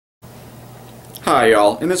Hi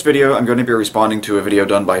y'all, in this video I'm going to be responding to a video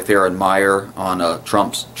done by Theryn Meyer on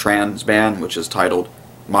Trump's trans ban, which is titled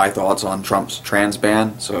My Thoughts on Trump's Trans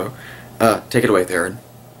Ban. So, take it away, Theryn.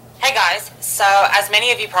 Hey guys, so as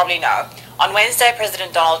many of you probably know, on Wednesday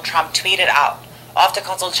President Donald Trump tweeted out, after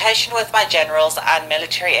consultation with my generals and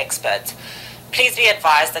military experts, please be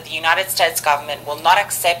advised that the United States government will not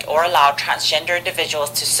accept or allow transgender individuals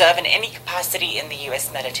to serve in any capacity in the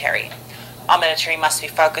US military. Our military must be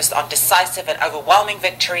focused on decisive and overwhelming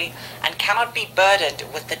victory and cannot be burdened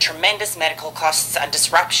with the tremendous medical costs and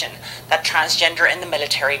disruption that transgender in the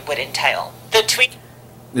military would entail. The tweet...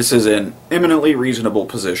 This is an eminently reasonable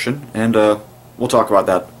position, and we'll talk about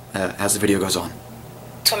that as the video goes on.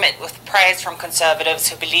 To omit with praise from conservatives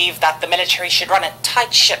who believe that the military should run a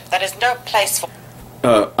tight ship that is no place for...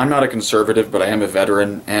 I'm not a conservative, but I am a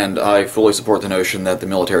veteran, and I fully support the notion that the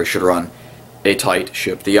military should run a tight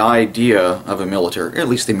ship. The idea of a military, at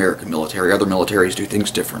least the American military, other militaries do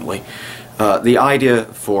things differently. The idea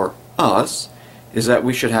for us is that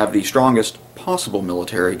we should have the strongest possible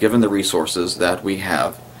military given the resources that we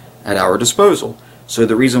have at our disposal. So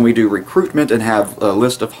the reason we do recruitment and have a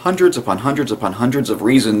list of hundreds upon hundreds upon hundreds of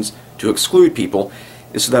reasons to exclude people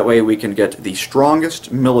is so that way we can get the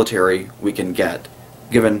strongest military we can get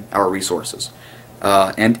given our resources.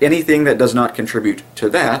 And anything that does not contribute to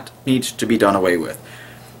that needs to be done away with.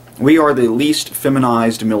 We are the least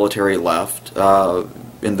feminized military left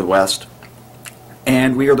in the West,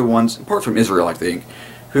 and we are the ones, apart from Israel I think,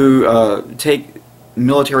 who take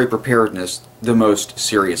military preparedness the most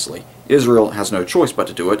seriously. Israel has no choice but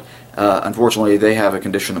to do it. Unfortunately, they have a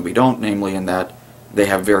condition that we don't, namely in that they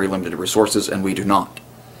have very limited resources and we do not.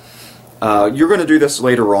 You're going to do this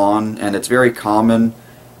later on, and it's very common.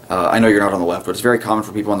 I know you're not on the left, but it's very common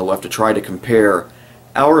for people on the left to try to compare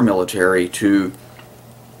our military to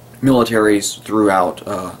militaries throughout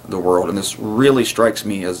the world, and this really strikes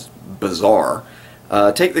me as bizarre.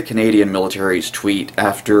 Take the Canadian military's tweet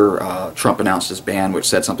after Trump announced his ban, which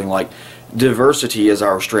said something like, "Diversity is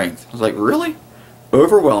our strength." I was like, really?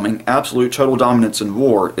 Overwhelming, absolute, total dominance in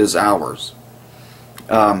war is ours.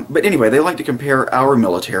 But anyway, they like to compare our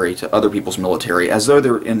military to other people's military as though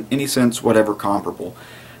they're in any sense whatever comparable.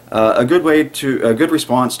 A good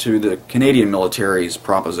response to the Canadian military's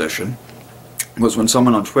proposition was when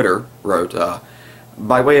someone on Twitter wrote,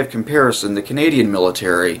 by way of comparison, the Canadian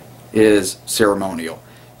military is ceremonial.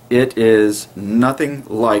 It is nothing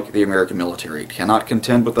like the American military. It cannot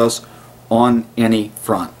contend with us on any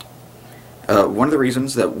front. One of the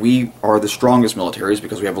reasons that we are the strongest military is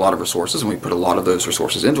because we have a lot of resources and we put a lot of those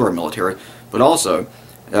resources into our military, but also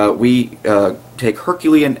we take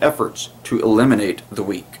Herculean efforts to eliminate the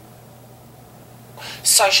weak.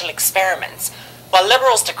 social experiments, while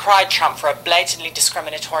liberals decried Trump for a blatantly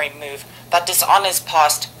discriminatory move that dishonors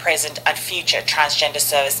past, present, and future transgender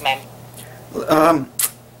servicemen.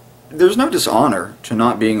 There's no dishonor to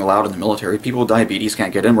not being allowed in the military. People with diabetes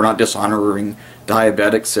can't get in. We're not dishonoring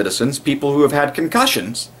diabetic citizens. People who have had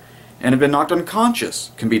concussions and have been knocked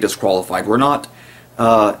unconscious can be disqualified. We're not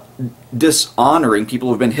dishonoring people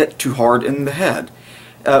who have been hit too hard in the head.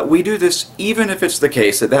 We do this even if it's the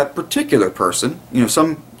case that that particular person,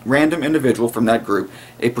 some random individual from that group,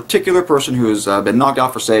 a particular person who has been knocked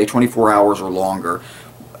out for, say, 24 hours or longer,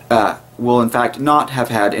 will in fact not have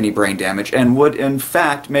had any brain damage and would in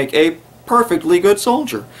fact make a perfectly good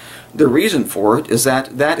soldier. The reason for it is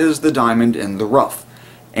that that is the diamond in the rough,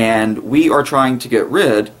 and we are trying to get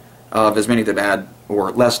rid of as many of the bad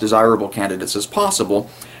or less desirable candidates as possible,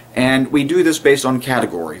 and we do this based on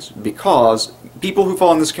categories because people who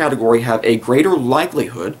fall in this category have a greater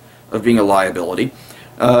likelihood of being a liability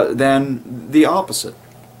than the opposite.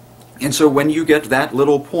 And so when you get that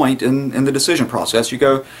little point in the decision process, you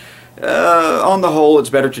go, on the whole, it's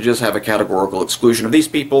better to just have a categorical exclusion of these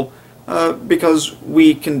people because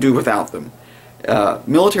we can do without them.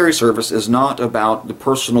 Military service is not about the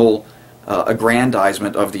personal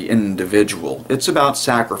aggrandizement of the individual. It's about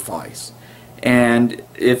sacrifice. And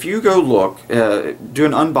if you go look, do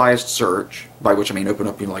an unbiased search, by which I mean open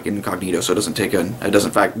up like incognito, so it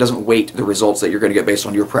doesn't weight the results that you're going to get based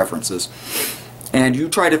on your preferences, and you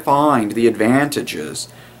try to find the advantages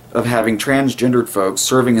of having transgendered folks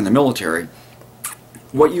serving in the military,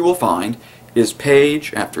 what you will find is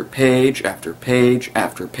page after page after page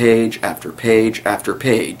after page after page after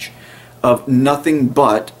page of nothing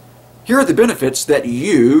but, here are the benefits that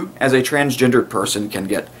you, as a transgendered person, can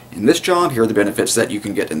get in this job. Here are the benefits that you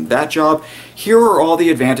can get in that job. Here are all the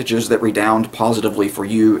advantages that redound positively for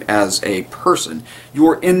you as a person.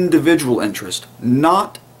 Your individual interest,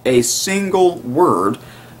 not a single word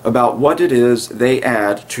about what it is they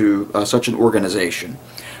add to such an organization.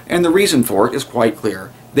 And the reason for it is quite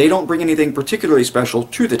clear. They don't bring anything particularly special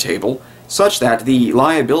to the table, such that the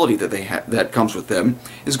liability that that comes with them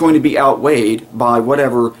is going to be outweighed by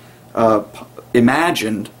whatever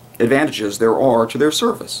imagined advantages there are to their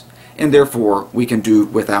service, and therefore we can do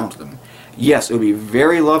without them. Yes, it would be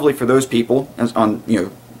very lovely for those people,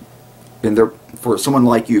 for someone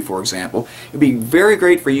like you, for example. It would be very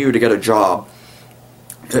great for you to get a job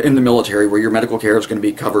in the military where your medical care is going to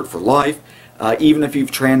be covered for life. Even if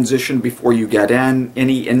you've transitioned before you get in,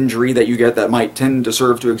 any injury that you get that might tend to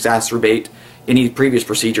serve to exacerbate any previous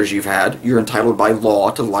procedures you've had, you're entitled by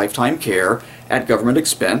law to lifetime care at government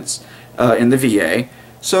expense in the VA.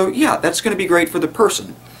 So yeah, that's going to be great for the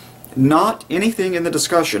person. Not anything in the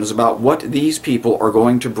discussion is about what these people are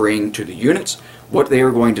going to bring to the units, what they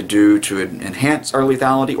are going to do to enhance our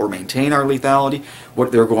lethality or maintain our lethality,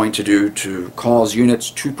 what they're going to do to cause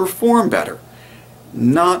units to perform better.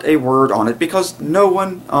 Not a word on it, because no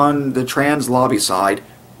one on the trans lobby side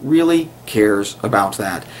really cares about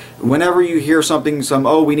that. Whenever you hear something,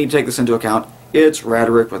 oh, we need to take this into account, it's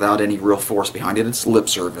rhetoric without any real force behind it. It's lip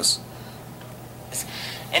service.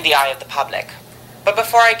 In the eye of the public. But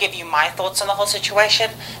before I give you my thoughts on the whole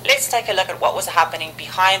situation, let's take a look at what was happening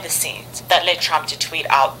behind the scenes that led Trump to tweet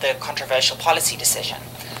out the controversial policy decision.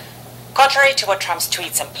 Contrary to what Trump's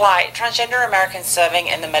tweets imply, transgender Americans serving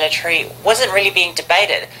in the military wasn't really being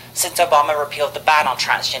debated since Obama repealed the ban on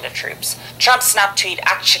transgender troops. Trump's snap tweet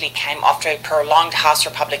actually came after a prolonged House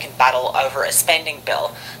Republican battle over a spending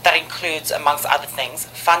bill that includes, amongst other things,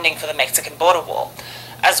 funding for the Mexican border wall,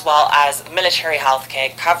 as well as military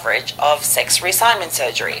healthcare coverage of sex reassignment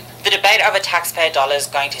surgery. The debate over taxpayer dollars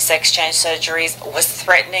going to sex change surgeries was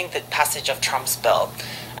threatening the passage of Trump's bill,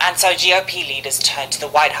 and so GOP leaders turned to the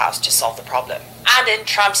White House to solve the problem. And in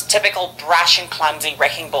Trump's typical brash and clumsy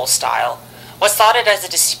wrecking ball style, what started as a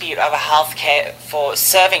dispute over healthcare for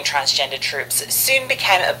serving transgender troops soon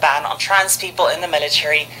became a ban on trans people in the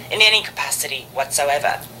military in any capacity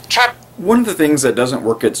whatsoever. One of the things that doesn't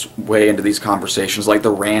work its way into these conversations, like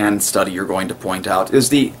the RAND study you're going to point out, is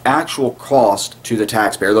the actual cost to the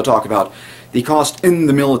taxpayer. They'll talk about the cost in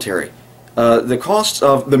the military. The costs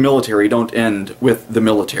of the military don't end with the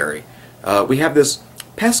military. We have this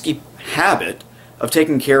pesky habit of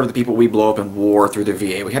taking care of the people we blow up in war through the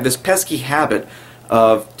VA. We have this pesky habit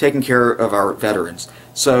of taking care of our veterans.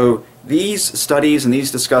 So these studies and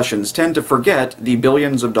these discussions tend to forget the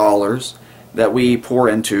billions of dollars that we pour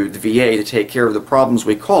into the VA to take care of the problems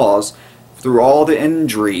we cause through all the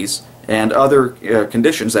injuries and other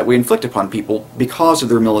conditions that we inflict upon people because of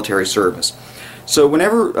their military service. So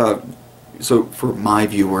so for my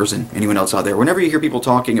viewers and anyone else out there, whenever you hear people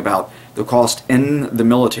talking about the cost in the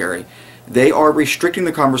military, they are restricting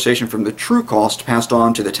the conversation from the true cost passed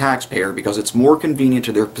on to the taxpayer, because it's more convenient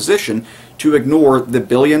to their position to ignore the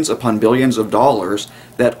billions upon billions of dollars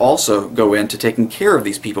that also go into taking care of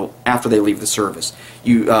these people after they leave the service.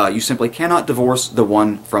 You simply cannot divorce the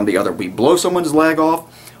one from the other. We blow someone's leg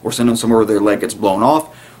off or send them somewhere where their leg gets blown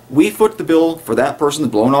off. We foot the bill for that person's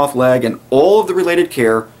blown off leg and all of the related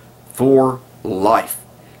care for life.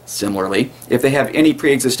 Similarly, if they have any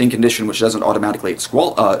pre-existing condition which doesn't automatically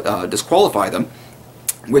disqualify them,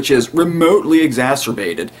 which is remotely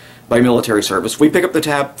exacerbated by military service, we pick up the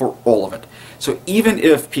tab for all of it. So even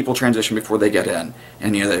if people transition before they get in,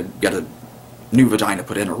 and they get a new vagina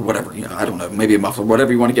put in or whatever, I don't know, maybe a muffler,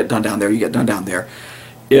 whatever you want to get done down there, you get done down there.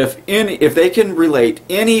 If they can relate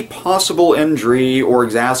any possible injury or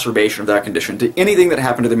exacerbation of that condition to anything that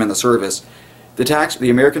happened to them in the service, the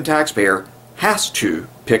American taxpayer has to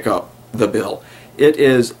pick up the bill. It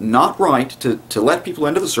is not right to let people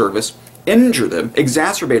into the service, injure them,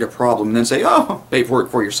 exacerbate a problem, and then say, oh, pay for it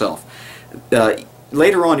for yourself.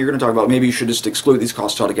 Later on, you're going to talk about maybe you should just exclude these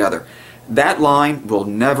costs altogether. That line will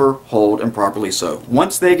never hold, and properly so.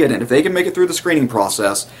 Once they get in, if they can make it through the screening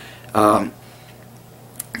process,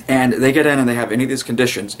 and they get in and they have any of these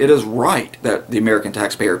conditions, it is right that the American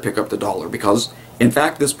taxpayer pick up the dollar, because, in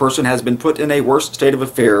fact, this person has been put in a worse state of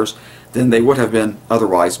affairs than they would have been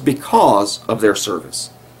otherwise because of their service.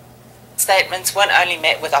 Statements weren't only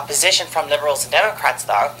met with opposition from liberals and Democrats,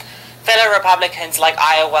 though. Fellow Republicans like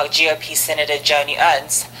Iowa GOP Senator Joni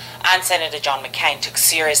Ernst and Senator John McCain took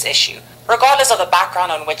serious issue. Regardless of the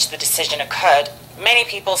background on which the decision occurred, many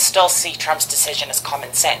people still see Trump's decision as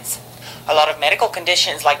common sense. A lot of medical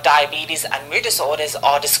conditions like diabetes and mood disorders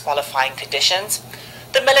are disqualifying conditions.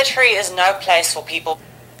 The military is no place for people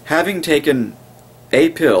having taken a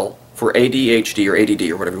pill for ADHD or ADD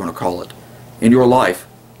or whatever you want to call it in your life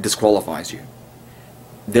disqualifies you.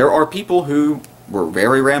 There are people who were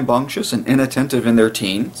very rambunctious and inattentive in their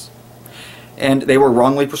teens, and they were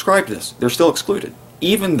wrongly prescribed this. They're still excluded.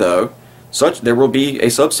 even though there will be a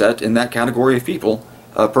subset in that category of people,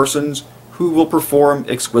 persons who will perform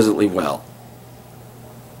exquisitely well.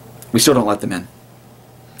 We still don't let them in.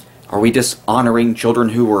 Are we dishonoring children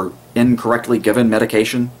who were incorrectly given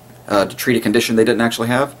medication to treat a condition they didn't actually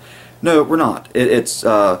have? No, we're not.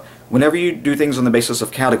 Whenever you do things on the basis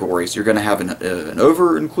of categories, you're going to have an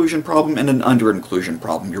over-inclusion problem and an under-inclusion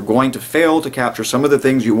problem. You're going to fail to capture some of the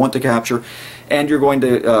things you want to capture, and you're going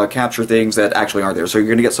to capture things that actually aren't there. So you're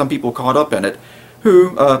going to get some people caught up in it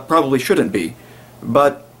who probably shouldn't be.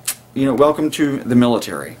 But, welcome to the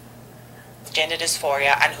military. Gender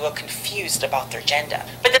dysphoria and who are confused about their gender.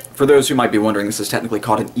 For those who might be wondering, this is technically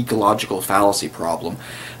called an ecological fallacy problem.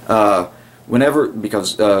 Whenever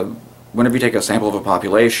you take a sample of a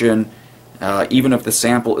population, even if the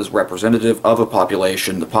sample is representative of a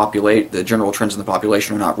population, the general trends in the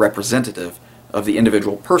population are not representative of the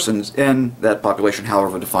individual persons in that population,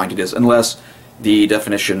 however defined it is, unless the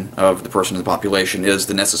definition of the person in the population is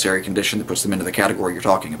the necessary condition that puts them into the category you're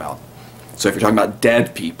talking about. So if you're talking about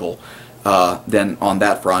dead people, then on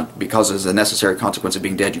that front, because as a necessary consequence of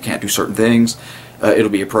being dead you can't do certain things, it'll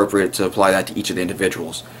be appropriate to apply that to each of the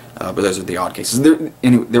individuals. But those are the odd cases.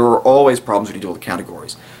 There are always problems when you deal with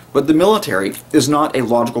categories. But the military is not a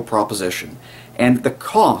logical proposition. And the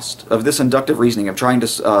cost of this inductive reasoning of trying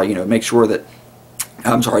to, make sure that,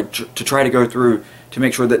 to try to go through to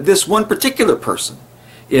make sure that this one particular person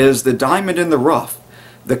is the diamond in the rough,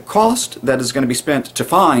 the cost that is going to be spent to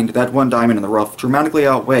find that one diamond in the rough dramatically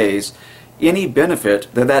outweighs any benefit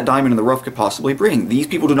that that diamond in the rough could possibly bring. These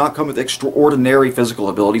people do not come with extraordinary physical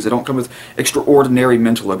abilities. They don't come with extraordinary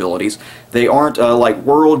mental abilities. They aren't like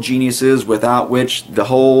world geniuses without which the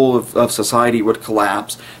whole of society would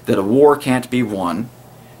collapse, that a war can't be won,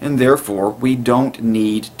 and therefore we don't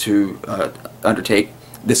need to undertake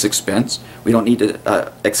this expense. We don't need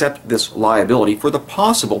to accept this liability for the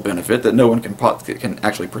possible benefit that no one can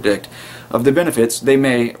actually predict of the benefits they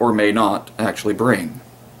may or may not actually bring.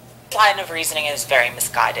 This line of reasoning is very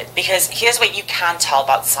misguided, because here's what you can tell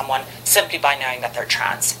about someone simply by knowing that they're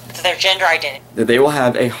trans, that their gender identity. That they will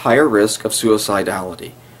have a higher risk of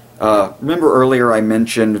suicidality. Remember earlier I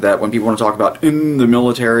mentioned that when people want to talk about in the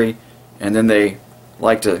military, and then they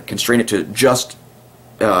like to constrain it to just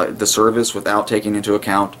the service without taking into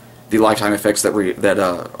account the lifetime effects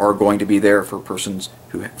that are going to be there for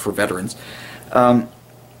for veterans.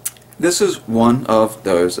 This is one of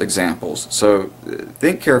those examples. So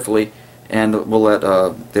think carefully, and we'll let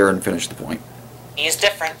Theryn finish the point. Is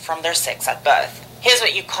different from their sex at birth. Here's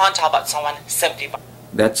what you can't tell about someone simply by.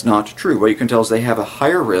 That's not true. What you can tell is they have a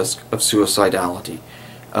higher risk of suicidality.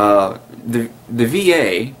 The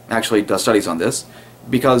VA actually does studies on this,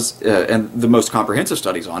 because and the most comprehensive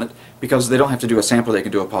studies on it, because they don't have to do a sample, they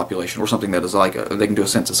can do a population or something that is like they can do a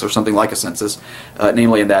census or something like a census,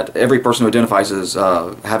 namely in that every person who identifies as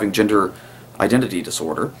having gender identity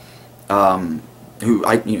disorder,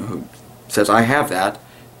 who says I have that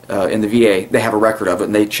in the VA, they have a record of it,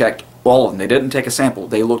 and they checked all of them. They didn't take a sample.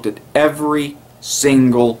 They looked at every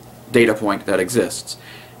single data point that exists,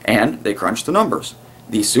 and they crunched the numbers.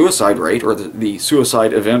 The suicide rate, or the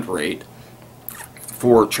suicide event rate,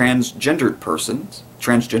 for transgendered persons,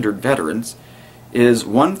 transgendered veterans, is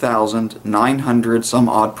 1,900 some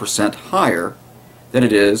odd % higher than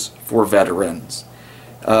it is for veterans.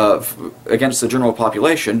 Against the general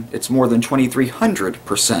population, it's more than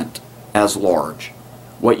 2,300% as large.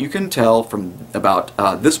 What you can tell from about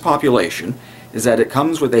this population is that it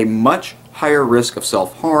comes with a much higher risk of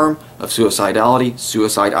self-harm, of suicidality,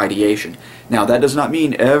 suicide ideation. Now, that does not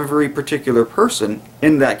mean every particular person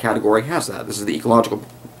in that category has that. This is the ecological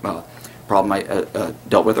problem I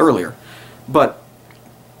dealt with earlier. But,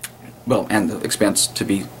 well, and the expense to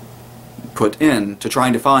be put in to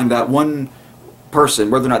trying to find that one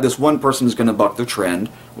person, whether or not this one person is going to buck the trend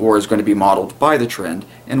or is going to be modeled by the trend,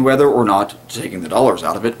 and whether or not, taking the dollars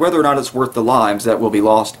out of it, whether or not it's worth the lives that will be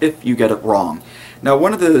lost if you get it wrong. Now,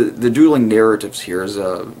 one of the dueling narratives here is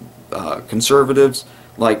conservatives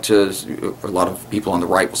like to, or a lot of people on the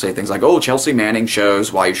right will say things like, oh, Chelsea Manning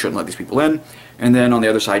shows why you shouldn't let these people in, and then on the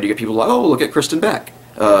other side you get people like, oh, look at Kristen Beck.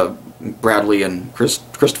 Bradley and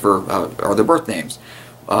Christopher are their birth names.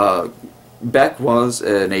 Beck was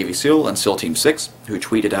a Navy SEAL in SEAL Team 6 who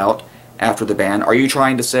tweeted out after the ban, are you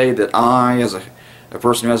trying to say that I, as a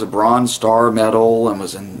person who has a Bronze Star medal and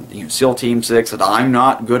was in SEAL Team 6, that I'm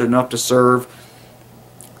not good enough to serve?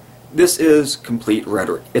 This is complete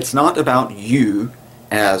rhetoric. It's not about you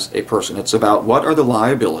as a person. It's about what are the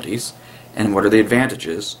liabilities and what are the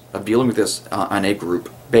advantages of dealing with this on a group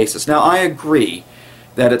basis. Now, I agree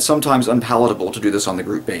that it's sometimes unpalatable to do this on the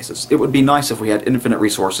group basis. It would be nice if we had infinite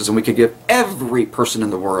resources and we could give every person in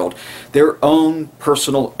the world their own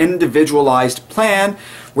personal, individualized plan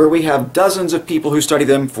where we have dozens of people who study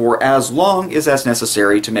them for as long as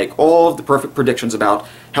necessary to make all of the perfect predictions about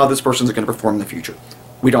how this person is going to perform in the future.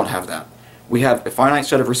 We don't have that. We have a finite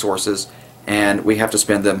set of resources, and we have to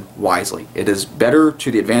spend them wisely. It is better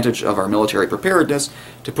to the advantage of our military preparedness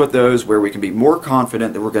to put those where we can be more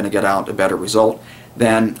confident that we're going to get out a better result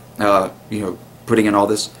than putting in all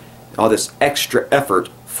this extra effort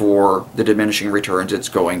for the diminishing returns it's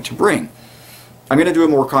going to bring. I'm going to do a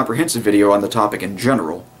more comprehensive video on the topic in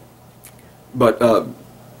general, but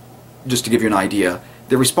just to give you an idea,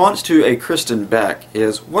 the response to a Kristen Beck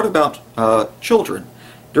is, what about children?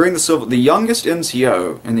 During the youngest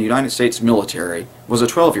NCO in the United States military was a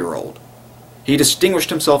 12-year-old. He distinguished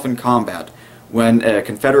himself in combat. When a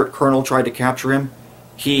Confederate colonel tried to capture him,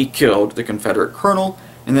 he killed the Confederate colonel,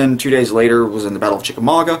 and then 2 days later was in the Battle of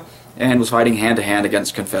Chickamauga and was fighting hand-to-hand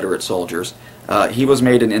against Confederate soldiers. He was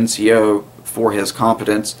made an NCO for his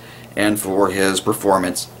competence and for his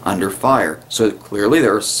performance under fire. So clearly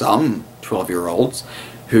there are some 12-year-olds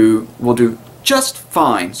who will do just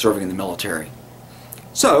fine serving in the military.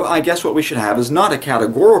 So I guess what we should have is not a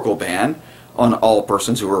categorical ban on all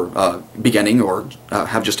persons who are beginning or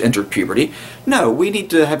have just entered puberty. No, we need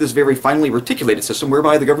to have this very finely reticulated system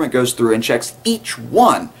whereby the government goes through and checks each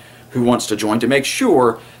one who wants to join to make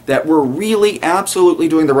sure that we're really absolutely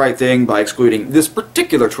doing the right thing by excluding this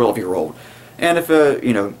particular 12-year-old. And if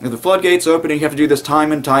the floodgates open and you have to do this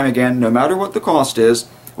time and time again, no matter what the cost is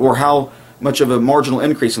or how much of a marginal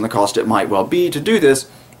increase in the cost it might well be to do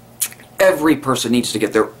this, every person needs to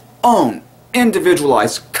get their own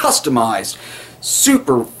individualized, customized,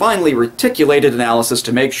 super finely reticulated analysis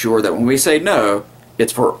to make sure that when we say no,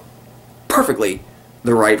 it's for perfectly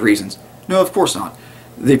the right reasons. No, of course not.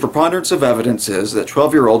 The preponderance of evidence is that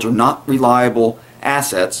 12-year-olds are not reliable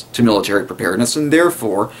assets to military preparedness, and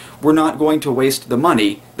therefore we're not going to waste the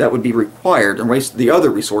money that would be required and waste the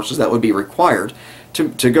other resources that would be required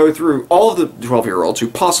to go through all of the 12-year-olds who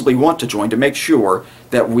possibly want to join to make sure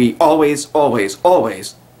that we always, always,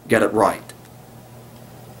 always get it right.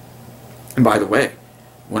 And by the way,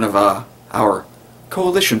 one of our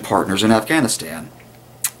coalition partners in Afghanistan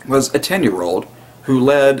was a 10-year-old who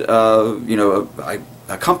led,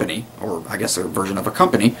 a company, or I guess a version of a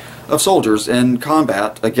company, of soldiers in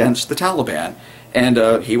combat against the Taliban.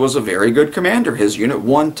 And he was a very good commander. His unit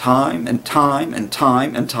won time and time and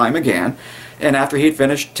time and time again. And after he had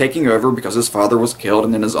finished taking over, because his father was killed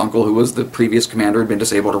and then his uncle, who was the previous commander, had been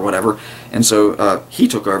disabled or whatever, and so he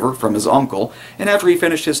took over from his uncle. And after he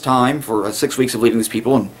finished his time for 6 weeks of leading these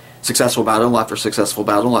people in successful battle after successful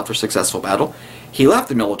battle after successful battle, he left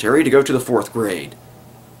the military to go to the 4th grade.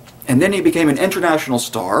 And then he became an international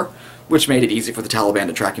star, which made it easy for the Taliban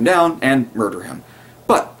to track him down and murder him.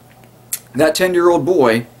 But that 10-year-old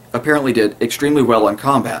boy apparently did extremely well in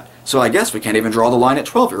combat. So I guess we can't even draw the line at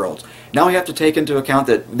 12-year-olds. Now we have to take into account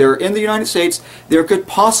that there in the United States, there could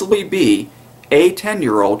possibly be a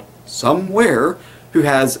 10-year-old somewhere who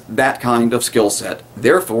has that kind of skill set.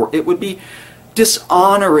 Therefore, it would be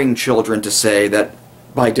dishonoring children to say that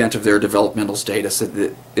by dint of their developmental status,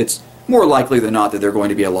 that it's more likely than not that they're going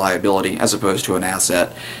to be a liability as opposed to an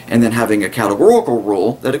asset, and then having a categorical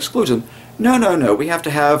rule that excludes them. No, no, no. We have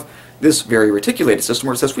to have this very reticulated system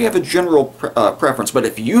where it says we have a general preference, but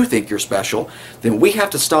if you think you're special, then we have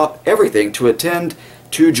to stop everything to attend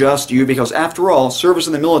to just you, because after all, service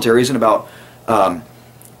in the military isn't about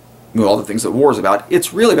all the things that war is about.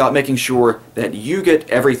 It's really about making sure that you get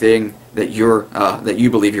everything that you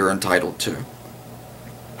believe you're entitled to.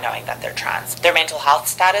 Knowing that they're trans, their mental health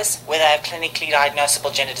status, whether they have clinically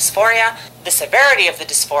diagnosable gender dysphoria, the severity of the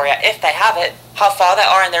dysphoria if they have it, how far they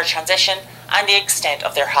are in their transition, and the extent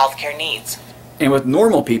of their healthcare needs. And with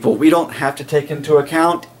normal people, we don't have to take into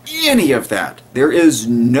account any of that. There is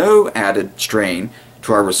no added strain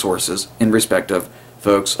to our resources in respect of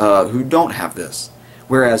folks who don't have this.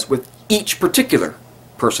 Whereas with each particular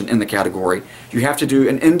person in the category, you have to do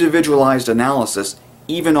an individualized analysis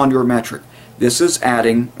even on your metric. This is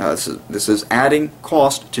adding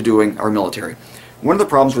cost to doing our military. One of the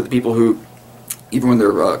problems with the people who, even when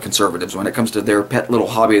they're conservatives, when it comes to their pet little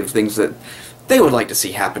hobby of things that they would like to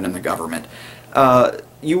see happen in the government,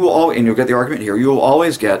 you will always, and you'll get the argument here, you will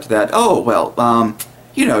always get that, oh, well,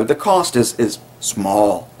 the cost is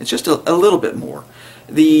small. It's just a little bit more.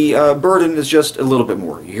 The burden is just a little bit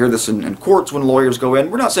more. You hear this in courts when lawyers go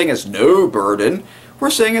in. We're not saying it's no burden.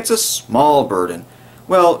 We're saying it's a small burden.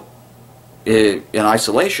 Well, in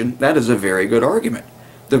isolation, that is a very good argument.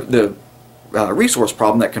 The resource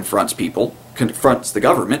problem that confronts people confronts the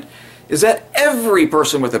government is that every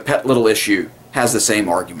person with a pet little issue has the same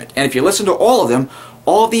argument. And if you listen to all of them,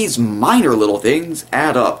 all these minor little things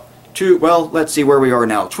add up to, well, let's see where we are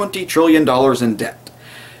now, $20 trillion in debt.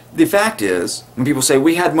 The fact is, when people say,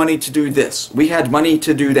 we had money to do this, we had money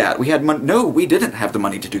to do that, we had money, no, we didn't have the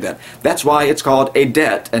money to do that. That's why it's called a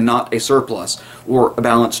debt and not a surplus or a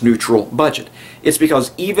balanced neutral budget. It's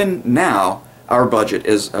because even now, our budget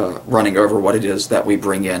is running over what it is that we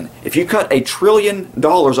bring in. If you cut $1 trillion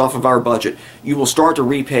off of our budget, you will start to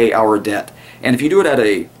repay our debt. And if you do it at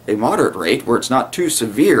a moderate rate, where it's not too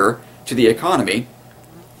severe to the economy,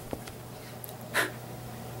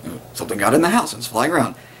 something got in the house and it's flying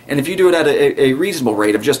around. And if you do it at a reasonable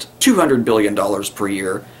rate of just $200 billion per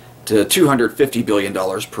year to $250 billion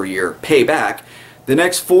per year payback, the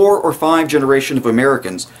next 4 or 5 generations of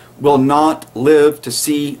Americans will not live to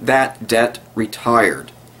see that debt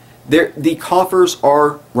retired. The coffers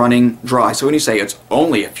are running dry. So when you say it's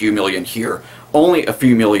only a few million here, only a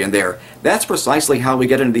few million there, that's precisely how we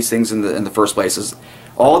get into these things in the first place. Is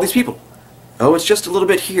all these people, oh, it's just a little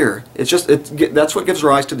bit here. That's what gives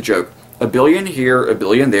rise to the joke. A billion here, a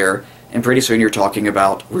billion there, and pretty soon you're talking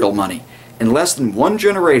about real money. In less than 1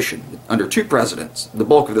 generation, under 2 presidents, the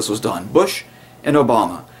bulk of this was done, Bush and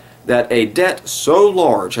Obama, that a debt so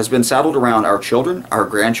large has been saddled around our children, our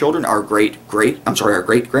grandchildren, our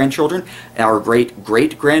great-great-grandchildren, our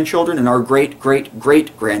great-great-grandchildren, and our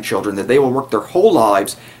great-great-great-grandchildren, that they will work their whole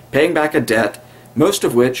lives paying back a debt, most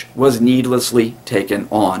of which was needlessly taken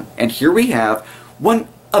on. And here we have one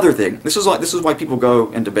other thing. This is why people go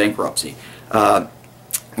into bankruptcy,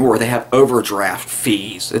 or they have overdraft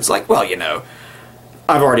fees. It's like, well, you know,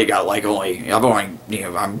 I'm down to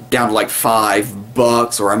like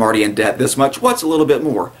 $5, or I'm already in debt this much. What's a little bit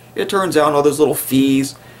more? It turns out all those little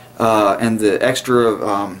fees and the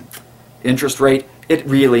extra interest rate, it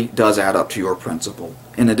really does add up to your principal,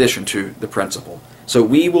 in addition to the principal. So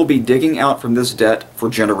we will be digging out from this debt for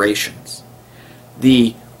generations.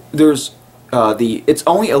 It's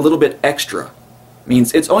only a little bit extra.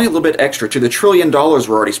 Means it's only a little bit extra to the $1 trillion we're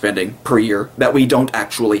already spending per year that we don't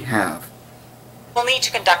actually have. We'll need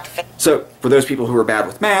to conduct the... So, for those people who are bad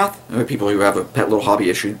with math, people who have a pet little hobby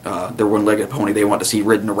issue, their one-legged pony they want to see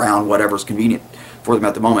ridden around, whatever's convenient for them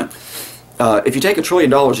at the moment. If you take $1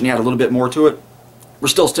 trillion and you add a little bit more to it, we're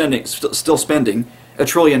still spending $1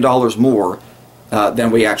 trillion more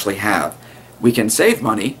than we actually have. We can save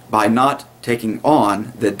money by not taking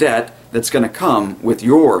on the debt that's going to come with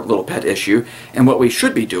your little pet issue, and what we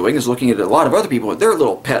should be doing is looking at a lot of other people with their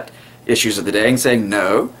little pet issues of the day and saying,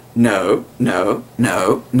 no, no, no,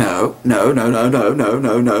 no, no, no, no, no, no, no,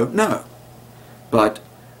 no, no, no. But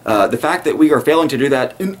the fact that we are failing to do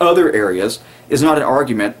that in other areas is not an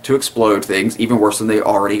argument to explode things even worse than they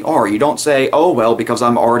already are. You don't say, oh, well, because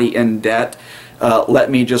I'm already in debt,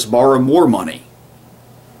 let me just borrow more money.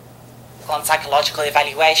 On psychological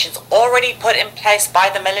evaluations already put in place by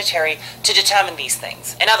the military to determine these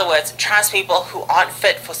things. In other words, trans people who aren't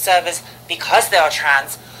fit for service because they are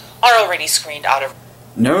trans are already screened out of...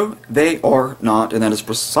 No, they are not, and that is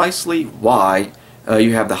precisely why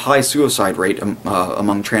you have the high suicide rate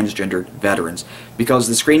among transgendered veterans, because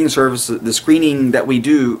the screening that we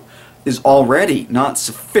do is already not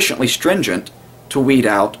sufficiently stringent to weed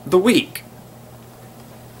out the weak.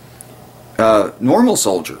 Normal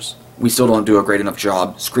soldiers, we still don't do a great enough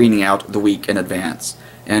job screening out the weak in advance.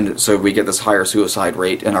 And so we get this higher suicide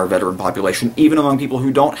rate in our veteran population, even among people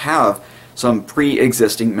who don't have some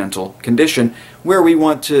pre-existing mental condition, where we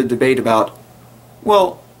want to debate about,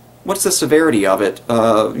 well, what's the severity of it?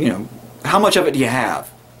 How much of it do you have?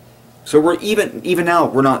 So we're even now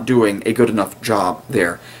we're not doing a good enough job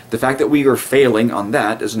there. The fact that we are failing on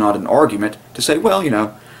that is not an argument to say, well,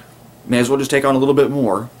 may as well just take on a little bit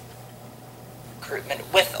more.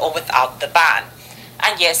 Recruitment with or without the ban.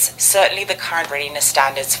 And yes, certainly the current readiness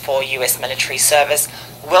standards for US military service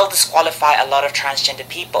will disqualify a lot of transgender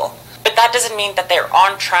people. But that doesn't mean that there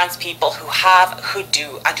aren't trans people who have, who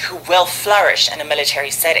do, and who will flourish in a military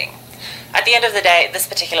setting. At the end of the day, this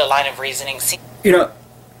particular line of reasoning seems...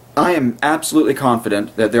 I am absolutely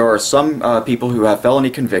confident that there are some people who have felony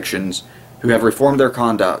convictions who have reformed their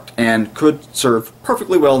conduct and could serve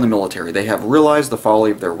perfectly well in the military. They have realized the folly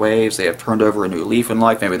of their ways, they have turned over a new leaf in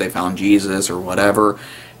life, maybe they found Jesus or whatever,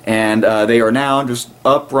 and they are now just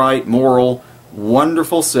upright, moral,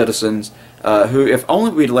 wonderful citizens who, if only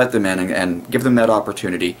we'd let them in and give them that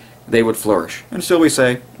opportunity, they would flourish. And still we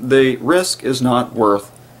say, the risk is not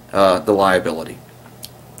worth the liability.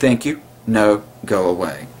 Thank you. No, go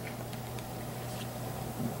away.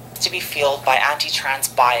 To be fueled by anti-trans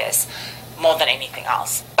bias. more than anything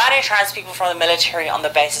else. Banning trans people from the military on the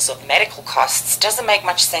basis of medical costs doesn't make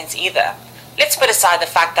much sense either. Let's put aside the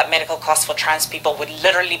fact that medical costs for trans people would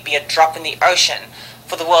literally be a drop in the ocean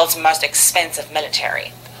for the world's most expensive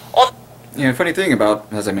military. Funny thing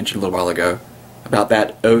about, as I mentioned a little while ago, about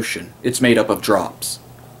that ocean, it's made up of drops.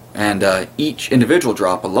 And each individual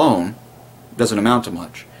drop alone doesn't amount to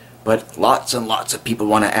much. But lots and lots of people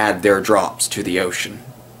want to add their drops to the ocean.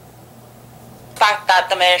 The fact that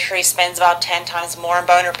the military spends about 10 times more on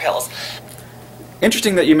boner pills.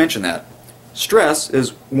 Interesting that you mention that. Stress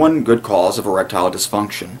is one good cause of erectile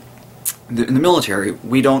dysfunction. In the military,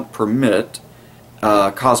 we don't permit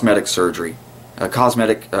cosmetic surgery,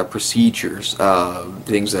 cosmetic procedures,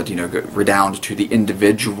 things that redound to the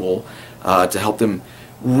individual to help them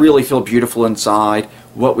really feel beautiful inside.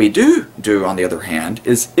 What we do, on the other hand,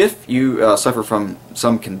 is if you suffer from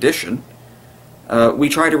some condition, we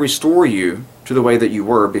try to restore you to the way that you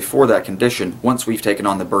were before that condition once we've taken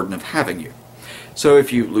on the burden of having you. So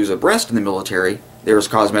if you lose a breast in the military, there's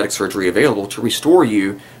cosmetic surgery available to restore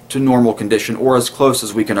you to normal condition, or as close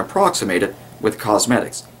as we can approximate it with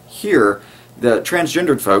cosmetics. Here, the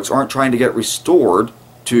transgendered folks aren't trying to get restored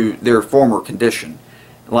to their former condition.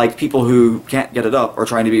 Like people who can't get it up are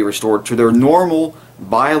trying to be restored to their normal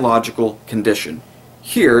biological condition.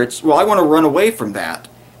 Here, it's, well, I want to run away from that,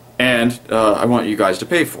 and I want you guys to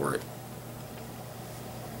pay for it.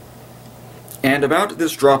 And about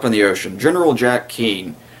this drop in the ocean, General Jack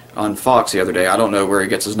Keane on Fox the other day, I don't know where he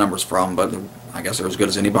gets his numbers from, but I guess they're as good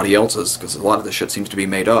as anybody else's, because a lot of this shit seems to be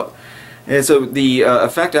made up. And so the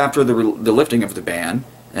effect after the lifting of the ban,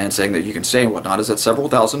 and saying that you can stay and whatnot, is that several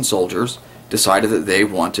thousand soldiers decided that they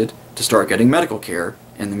wanted to start getting medical care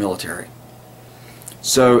in the military.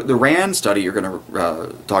 So the RAND study you're going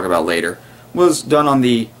to talk about later was done on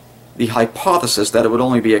the hypothesis that it would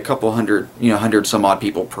only be a couple hundred, 100 some odd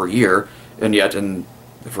people per year, and yet in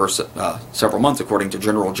the first several months, according to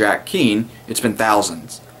General Jack Keane, it's been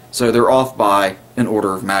thousands. So they're off by an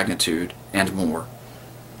order of magnitude and more.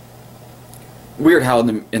 Weird how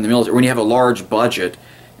in the military, when you have a large budget,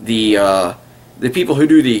 the people who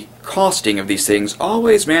do the costing of these things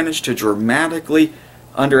always manage to dramatically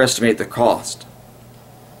underestimate the cost.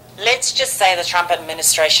 Let's just say the Trump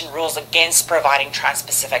administration rules against providing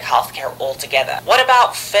trans-specific healthcare altogether. What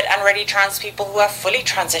about fit and ready trans people who have fully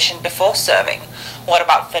transitioned before serving? What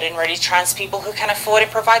about fit and ready trans people who can afford to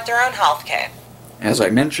provide their own healthcare? As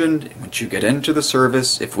I mentioned, once you get into the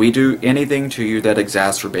service, if we do anything to you that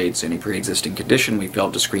exacerbates any pre-existing condition we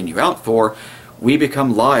failed to screen you out for, we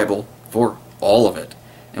become liable for all of it.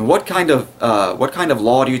 And what kind of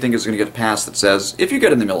law do you think is going to get passed that says if you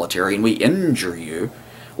get in the military and we injure you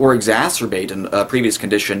or exacerbate a previous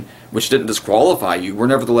condition which didn't disqualify you, we're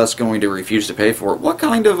nevertheless going to refuse to pay for it? What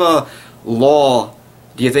kind of law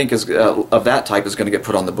do you think is of that type is going to get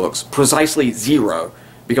put on the books? Precisely zero,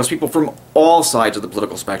 because people from all sides of the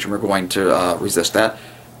political spectrum are going to resist that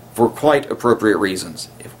for quite appropriate reasons.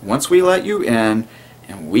 If once we let you in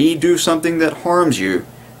and we do something that harms you,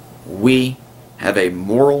 we have a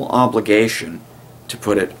moral obligation to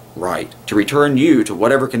put it right, to return you to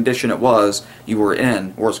whatever condition it was you were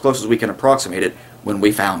in, or as close as we can approximate it, when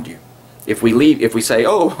we found you. If we say,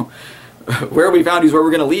 oh, where we found you is where we're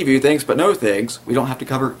going to leave you, thanks but no thanks, we don't have to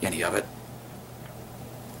cover any of it.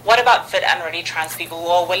 What about fit and ready trans people who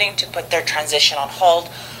are willing to put their transition on hold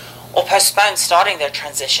or postpone starting their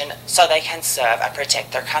transition so they can serve and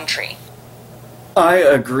protect their country? I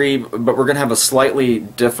agree, but we're going to have a slightly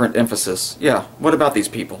different emphasis. Yeah, what about these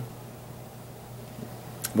people?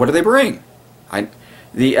 What do they bring?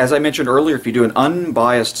 As I mentioned earlier, if you do an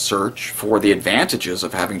unbiased search for the advantages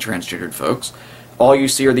of having transgendered folks, all you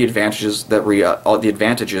see are the advantages that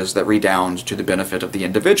redound to the benefit of the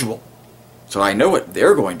individual. So I know what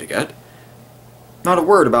they're going to get. Not a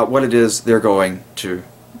word about what it is they're going to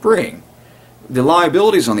bring. The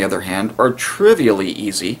liabilities, on the other hand, are trivially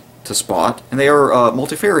easy to spot, and they are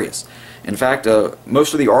multifarious. In fact,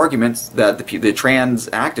 most of the arguments that the trans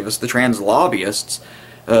activists, the trans lobbyists,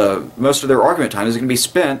 most of their argument time is going to be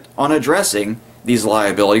spent on addressing these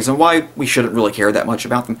liabilities and why we shouldn't really care that much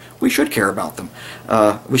about them. We should care about them.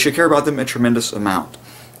 We should care about them a tremendous amount.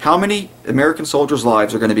 How many American soldiers'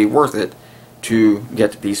 lives are going to be worth it to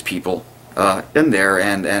get these people in there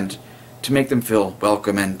and to make them feel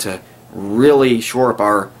welcome and to really shore up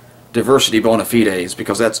our diversity bona fides,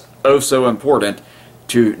 because that's oh so important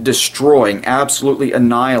to destroying, absolutely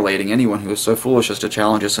annihilating anyone who is so foolish as to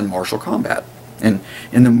challenge us in martial combat, in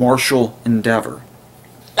the martial endeavor.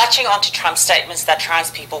 Latching on to Trump's statements that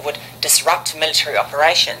trans people would disrupt military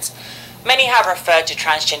operations, many have referred to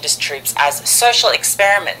transgender troops as social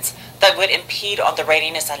experiments that would impede on the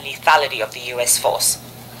readiness and lethality of the US force.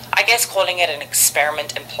 I guess calling it an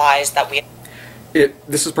experiment implies that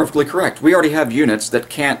This is perfectly correct. We already have units that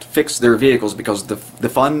can't fix their vehicles because the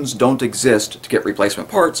funds don't exist to get replacement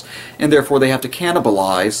parts, and therefore they have to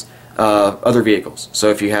cannibalize other vehicles. So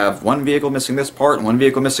if you have one vehicle missing this part and one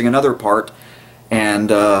vehicle missing another part, and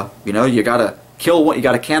you gotta kill one, you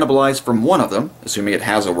gotta cannibalize from one of them, assuming it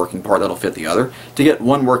has a working part that'll fit the other, to get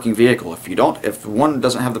one working vehicle. If one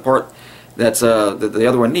doesn't have the part that's that the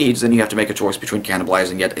other one needs, then you have to make a choice between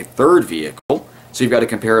cannibalizing yet a third vehicle. So you've got to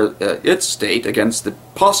compare its state against the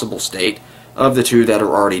possible state of the two that are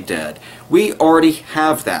already dead. We already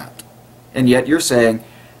have that. And yet you're saying,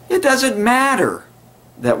 it doesn't matter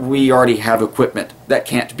that we already have equipment that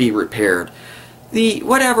can't be repaired. The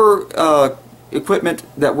whatever equipment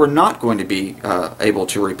that we're not going to be able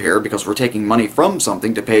to repair because we're taking money from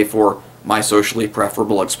something to pay for my socially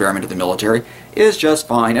preferable experiment of the military is just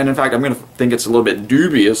fine. And in fact, I'm going to think it's a little bit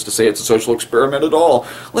dubious to say it's a social experiment at all.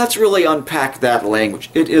 Let's really unpack that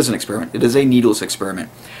language. It is an experiment. It is a needless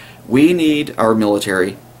experiment. We need our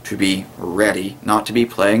military to be ready, not to be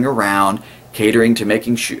playing around, catering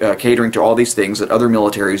to all these things that other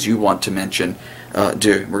militaries you want to mention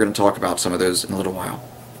do. We're going to talk about some of those in a little while.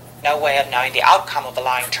 No way of knowing the outcome of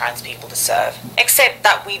allowing trans people to serve, except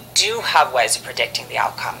that we do have ways of predicting the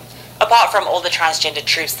outcome. Apart from all the transgender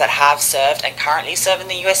troops that have served and currently serve in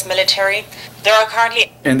the US military, there are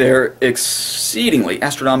currently... And their exceedingly,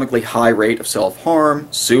 astronomically high rate of self-harm,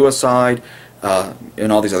 suicide,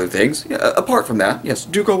 and all these other things. Apart from that, yes,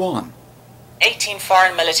 do go on. 18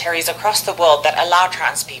 foreign militaries across the world that allow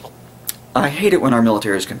trans people. I hate it when our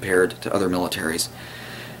military is compared to other militaries.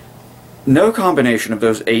 No combination of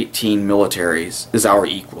those 18 militaries is our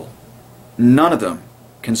equal. None of them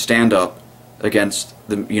can stand up against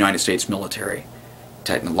the United States military.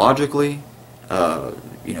 Technologically,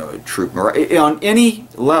 troop morale, on any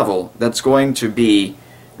level that's going to be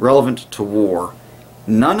relevant to war,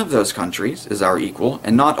 none of those countries is our equal,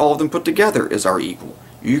 and not all of them put together is our equal.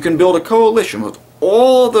 You can build a coalition with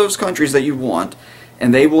all those countries that you want,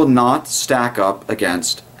 and they will not stack up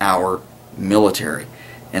against our military.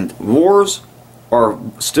 And wars are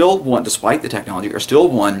still won, despite the technology, are still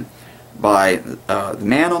won by the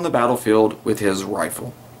man on the battlefield with his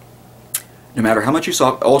rifle. No matter how much you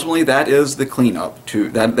saw, ultimately that is the cleanup.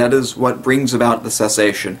 That is what brings about the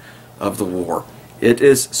cessation of the war. It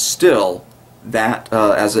is still that,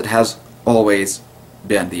 as it has always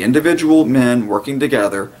been, the individual men working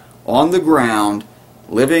together on the ground,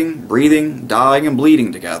 living, breathing, dying, and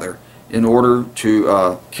bleeding together in order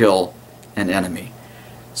to kill an enemy.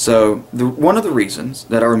 So one of the reasons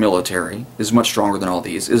that our military is much stronger than all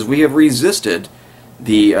these is we have resisted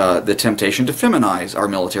the temptation to feminize our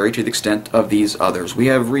military to the extent of these others. We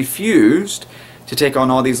have refused to take on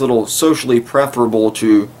all these little socially preferable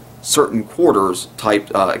to certain quarters type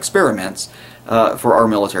experiments for our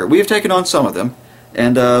military. We have taken on some of them,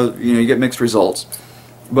 and you get mixed results.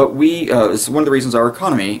 But it's one of the reasons our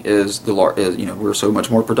economy is we're so much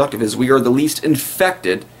more productive, is we are the least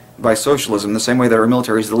infected by socialism, the same way that our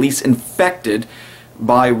military is the least infected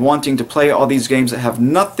by wanting to play all these games that have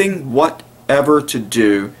nothing whatever to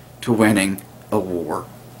do to winning a war.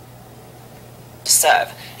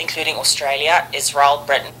 Serve, including Australia, Israel,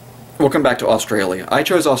 Britain. We'll come back to Australia. I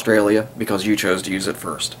chose Australia because you chose to use it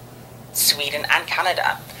first. Sweden and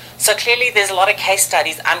Canada. So clearly there's a lot of case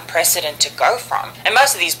studies and precedent to go from. In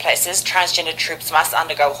most of these places, transgender troops must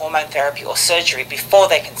undergo hormone therapy or surgery before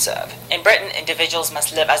they can serve. In Britain, individuals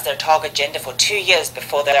must live as their target gender for 2 years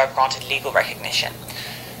before they are granted legal recognition.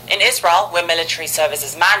 In Israel, where military service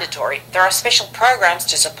is mandatory, there are special programs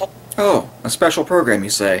to support... Oh, a special program,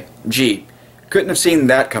 you say? Gee, couldn't have seen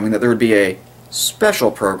that coming, that there would be a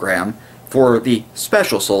special program for the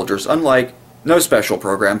special soldiers, unlike no special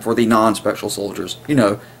program for the non-special soldiers. You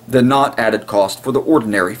know, the not added cost for the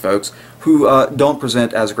ordinary folks who don't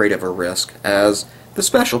present as great of a risk as the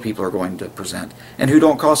special people are going to present, and who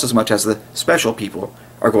don't cost as much as the special people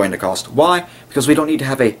are going to cost. Why? Because we don't need to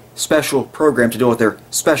have a special program to deal with their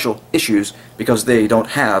special issues, because they don't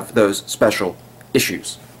have those special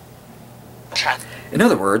issues. In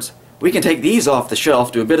other words, we can take these off the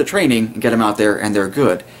shelf, do a bit of training, and get them out there, and they're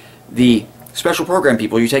good. The special program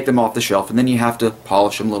people, you take them off the shelf, and then you have to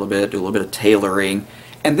polish them a little bit, do a little bit of tailoring,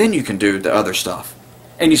 and then you can do the other stuff.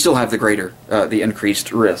 And you still have the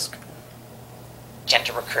increased risk.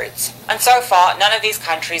 Gender recruits. And so far, none of these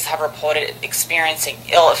countries have reported experiencing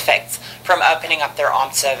ill effects from opening up their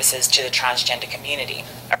armed services to the transgender community.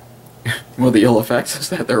 Well, the ill effects is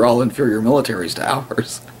that they're all inferior militaries to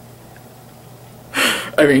ours.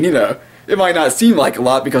 I mean, It might not seem like a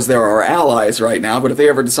lot because they're our allies right now, but if they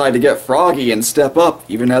ever decide to get froggy and step up,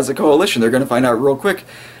 even as a coalition, they're going to find out real quick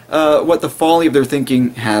what the folly of their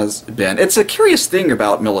thinking has been. It's a curious thing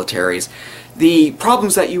about militaries. The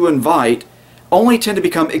problems that you invite only tend to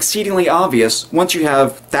become exceedingly obvious once you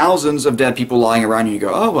have thousands of dead people lying around and you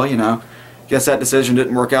go, oh, well, you know, guess that decision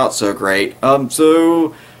didn't work out so great.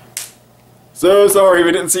 So sorry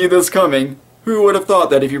we didn't see this coming. Who would have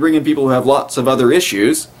thought that if you bring in people who have lots of other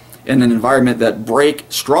issues in an environment that break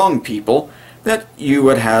strong people, that you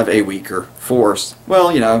would have a weaker force?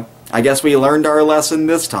 Well, you know, I guess we learned our lesson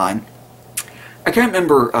this time. I can't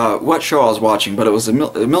remember what show I was watching, but it was a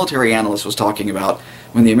military analyst was talking about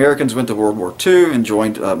when the Americans went to World War II and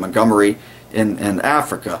joined Montgomery in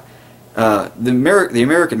Africa. The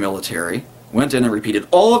American military went in and repeated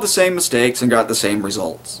all of the same mistakes and got the same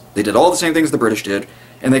results. They did all the same things the British did,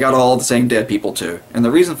 and they got all the same dead people too. And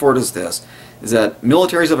the reason for it is this, is that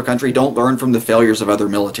militaries of a country don't learn from the failures of other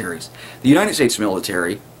militaries. The United States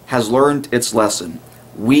military has learned its lesson.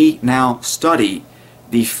 We now study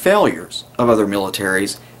the failures of other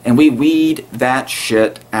militaries, and we weed that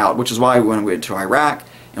shit out, which is why when we went to Iraq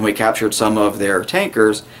and we captured some of their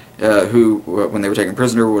tankers, who, when they were taken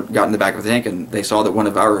prisoner, got in the back of a tank, and they saw that one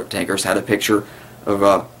of our tankers had a picture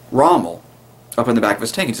of Rommel up in the back of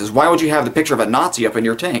his tank. He says, why would you have the picture of a Nazi up in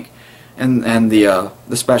your tank? And the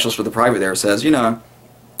specialist for the private there says, you know,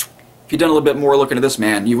 if you'd done a little bit more looking at this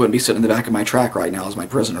man, you wouldn't be sitting in the back of my track right now as my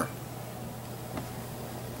prisoner.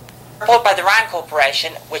 A report by the Rand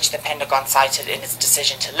Corporation, which the Pentagon cited in its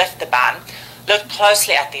decision to lift the ban, looked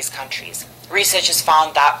closely at these countries. Researchers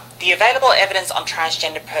found that the available evidence on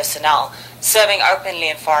transgender personnel serving openly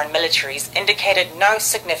in foreign militaries indicated no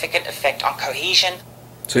significant effect on cohesion.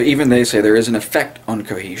 So even they say there is an effect on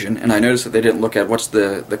cohesion, and I noticed that they didn't look at what's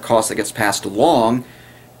the cost that gets passed along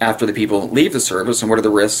after the people leave the service and what are the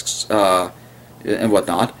risks and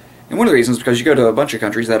whatnot. And one of the reasons is because you go to a bunch of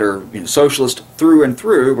countries that are, you know, socialist through and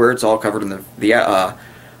through, where it's all covered in the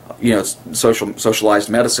you know, socialized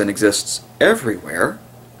medicine exists everywhere.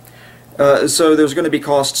 So there's going to be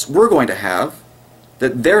costs we're going to have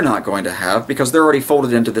that they're not going to have because they're already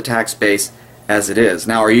folded into the tax base as it is.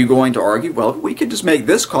 Now, are you going to argue, well, we could just make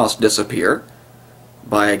this cost disappear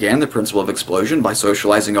by, again, the principle of explosion, by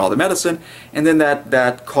socializing all the medicine, and then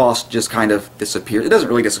that cost just kind of disappears. It doesn't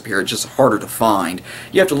really disappear, it's just harder to find.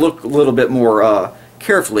 You have to look a little bit more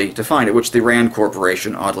carefully to find it, which the Rand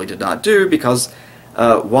Corporation oddly did not do, because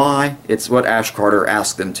why? It's what Ash Carter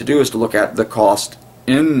asked them to do, is to look at the cost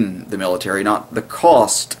in the military, not the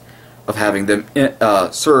cost of having them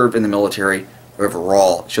serve in the military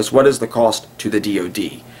overall. It's just what is the cost to the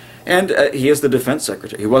DoD. And he is the defense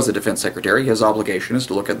secretary. He was the defense secretary. His obligation is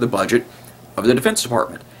to look at the budget of the Defense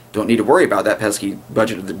Department. Don't need to worry about that pesky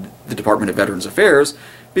budget of the Department of Veterans Affairs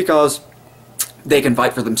because they can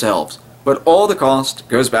fight for themselves. But all the cost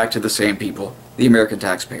goes back to the same people, the American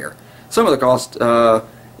taxpayer. Some of the cost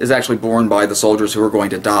is actually borne by the soldiers who are going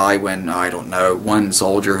to die when, I don't know, one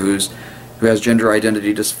soldier who has gender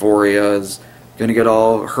identity dysphoria is going to get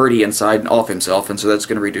all hurty inside and off himself, and so that's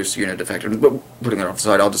going to reduce unit effectiveness. But putting that off the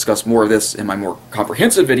side, I'll discuss more of this in my more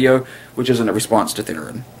comprehensive video, which is in a response to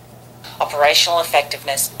Theryn. Operational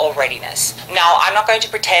effectiveness or readiness. Now, I'm not going to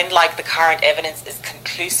pretend like the current evidence is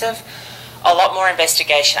conclusive. A lot more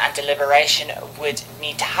investigation and deliberation would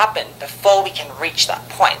need to happen before we can reach that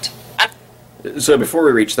point. So before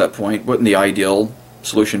we reach that point, wouldn't the ideal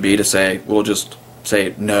solution be to say, we'll just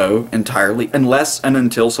say no entirely, unless and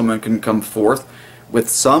until someone can come forth with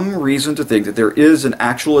some reason to think that there is an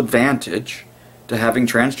actual advantage to having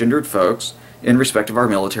transgendered folks in respect of our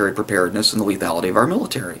military preparedness and the lethality of our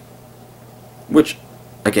military? Which,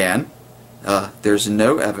 again, there's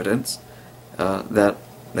no evidence that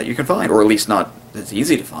you can find, or at least not it's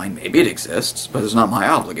easy to find. Maybe it exists, but it's not my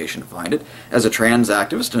obligation to find it. As a trans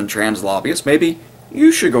activist and a trans lobbyist, maybe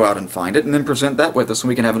you should go out and find it and then present that with us, and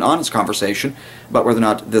we can have an honest conversation about whether or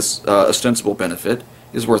not this ostensible benefit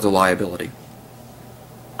is worth the liability.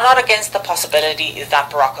 I'm not against the possibility that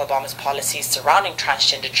Barack Obama's policies surrounding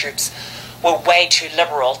transgender troops were way too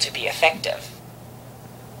liberal to be effective.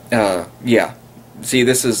 Yeah. See,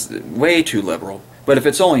 this is way too liberal. But if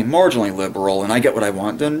it's only marginally liberal and I get what I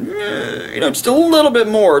want, then, you know, just a little bit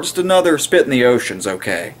more, just another spit in the ocean's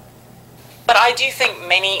okay. But I do think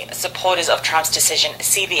many supporters of Trump's decision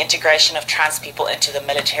see the integration of trans people into the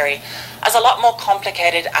military as a lot more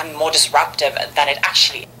complicated and more disruptive than it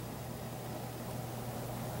actually is.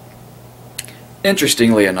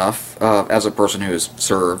 Interestingly enough, as a person who has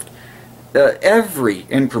served, every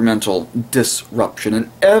incremental disruption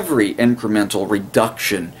and every incremental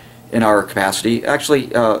reduction in our capacity,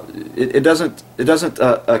 actually, it doesn't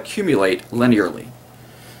accumulate linearly.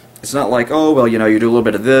 It's not like, oh, well, you know, you do a little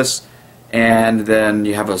bit of this, and then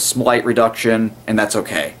you have a slight reduction, and that's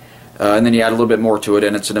okay. And then you add a little bit more to it,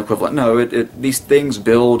 and it's an equivalent. No, these things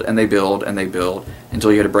build, and they build, and they build,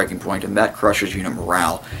 until you hit a breaking point, and that crushes unit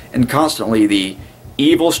morale. And constantly the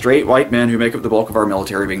evil, straight white men who make up the bulk of our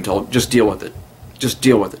military being told, just deal with it. Just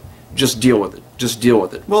deal with it. Just deal with it. Just deal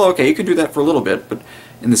with it. Well, okay, you can do that for a little bit, but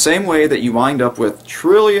in the same way that you wind up with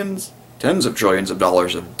trillions, tens of trillions of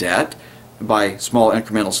dollars of debt by small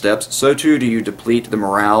incremental steps, so too do you deplete the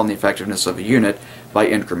morale and the effectiveness of a unit by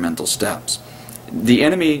incremental steps. The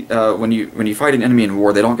enemy, when you fight an enemy in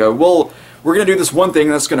war, they don't go, well, we're going to do this one thing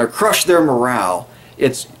that's going to crush their morale.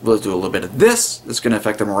 It's, let's do a little bit of this that's going to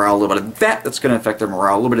affect their morale, a little bit of that that's going to affect their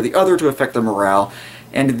morale, a little bit of the other to affect their morale,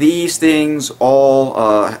 and these things all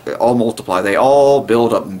multiply. They all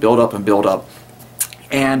build up and build up and build up.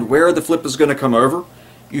 And where the flip is going to come over,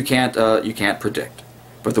 you can't predict.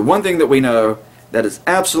 But the one thing that we know that is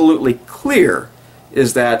absolutely clear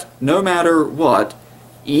is that no matter what,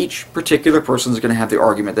 each particular person is going to have the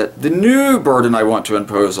argument that the new burden I want to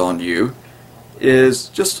impose on you is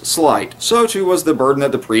just slight. So too was the burden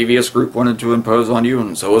that the previous group wanted to impose on you,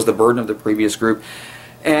 and so was the burden of the previous group.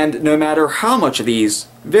 And no matter how much of these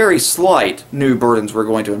very slight new burdens we're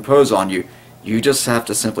going to impose on you, you just have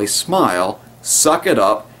to simply smile, suck it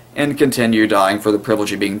up, and continue dying for the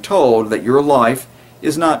privilege of being told that your life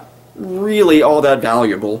is not really all that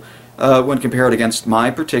valuable when compared against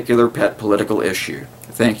my particular pet political issue.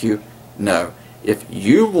 Thank you. No. If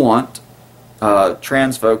you want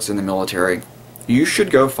trans folks in the military, you should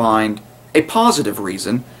go find a positive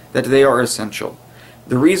reason that they are essential.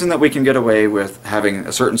 The reason that we can get away with having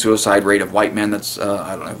a certain suicide rate of white men that's,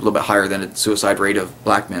 I don't know, a little bit higher than a suicide rate of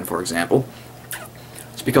black men, for example,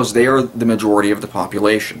 is because they are the majority of the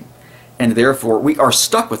population. And therefore, we are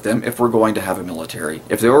stuck with them if we're going to have a military.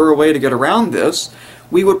 If there were a way to get around this,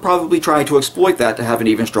 we would probably try to exploit that to have an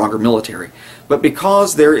even stronger military. But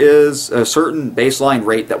because there is a certain baseline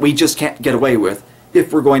rate that we just can't get away with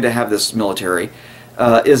if we're going to have this military,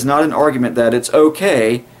 is not an argument that it's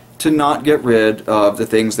okay to not get rid of the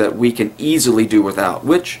things that we can easily do without,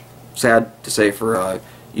 which, sad to say for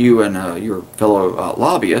you and your fellow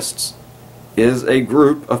lobbyists, is a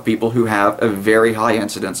group of people who have a very high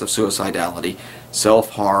incidence of suicidality,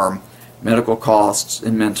 self-harm, medical costs,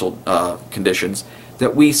 and mental conditions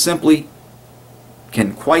that we simply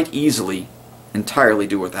can quite easily entirely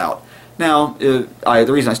do without. Now, the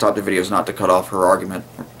reason I stopped the video is not to cut off her argument.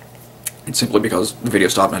 It's simply because the video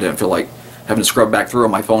stopped and I didn't feel like having to scrub back through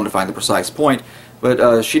on my phone to find the precise point.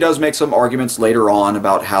 But she does make some arguments later on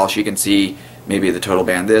about how she can see maybe the total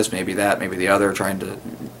ban this, maybe that, maybe the other, trying to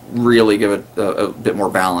really give it a bit more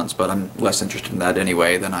balance, but I'm less interested in that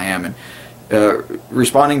anyway than I am in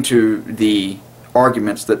responding to the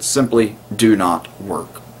arguments that simply do not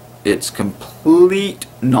work. It's complete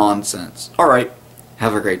nonsense. Alright,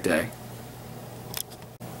 have a great day.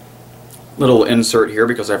 Little insert here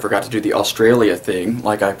because I forgot to do the Australia thing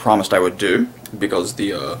like I promised I would do because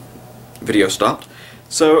the video stopped.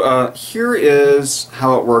 So here is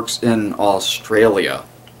how it works in Australia.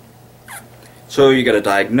 So you get a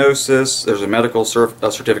diagnosis, there's a medical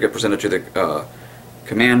certificate presented to the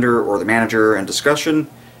commander or the manager and discussion,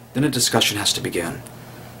 then a discussion has to begin.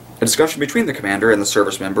 A discussion between the commander and the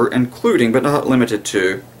service member, including but not limited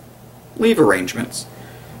to leave arrangements.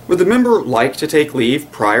 Would the member like to take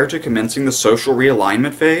leave prior to commencing the social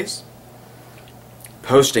realignment phase?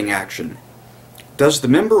 Posting action. Does the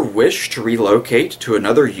member wish to relocate to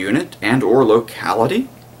another unit and/or locality?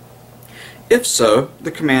 If so,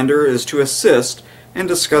 the commander is to assist and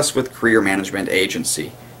discuss with career management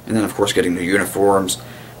agency. And then, of course, getting new uniforms,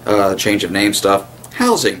 change of name stuff.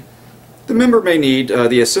 Housing. The member may need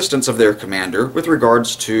the assistance of their commander with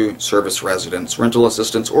regards to service residence, rental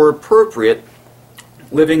assistance, or appropriate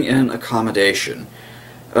living in accommodation.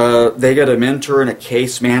 They get a mentor and a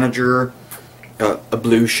case manager,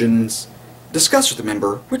 ablutions. Discuss with the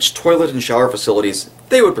member which toilet and shower facilities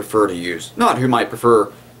they would prefer to use. Not who might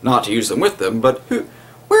prefer not to use them with them, but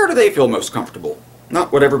where do they feel most comfortable?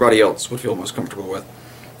 Not what everybody else would feel most comfortable with.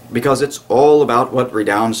 Because it's all about what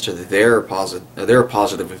redounds to their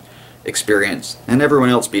positive experience, and everyone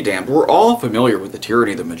else be damned. We're all familiar with the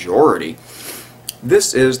tyranny of the majority.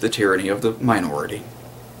 This is the tyranny of the minority.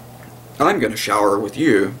 I'm going to shower with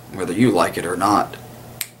you, whether you like it or not.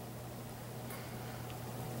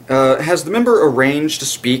 Has the member arranged to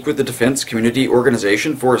speak with the Defense Community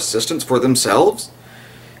Organization for assistance for themselves?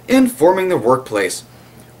 Informing the workplace.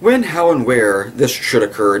 When, how, and where this should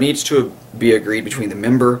occur needs to be agreed between the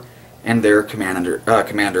member and their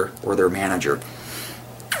commander or their manager.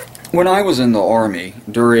 When I was in the Army,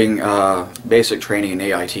 during basic training in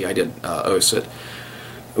AIT, I did OSIT,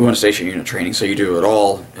 one station unit training, so you do it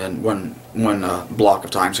all in one block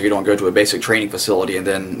of time, so you don't go to a basic training facility and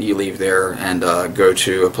then you leave there and go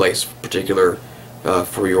to a place particular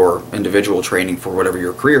for your individual training for whatever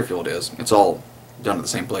your career field is. It's all done at the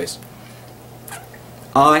same place.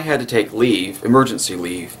 I had to take leave, emergency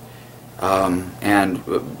leave,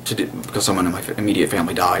 because someone in my immediate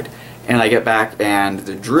family died. And I get back, and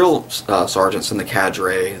the drill sergeants and the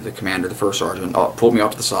cadre, the commander, the first sergeant, pulled me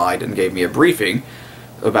off to the side and gave me a briefing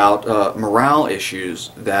about morale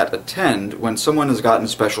issues that attend when someone has gotten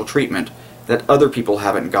special treatment that other people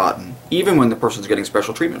haven't gotten, even when the person's getting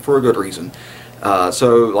special treatment for a good reason.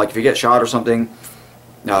 So, like if you get shot or something,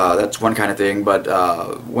 that's one kind of thing, but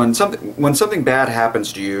when something bad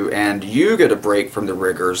happens to you and you get a break from the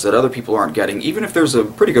rigors that other people aren't getting, even if there's a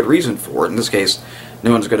pretty good reason for it, in this case,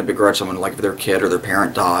 no one's going to begrudge someone, like if their kid or their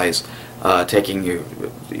parent dies, taking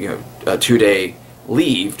a 2-day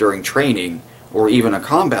leave during training or even a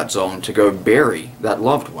combat zone to go bury that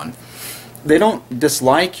loved one. They don't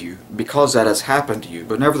dislike you because that has happened to you,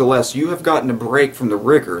 but nevertheless, you have gotten a break from the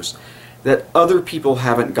rigors that other people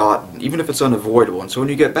haven't gotten, even if it's unavoidable. And so when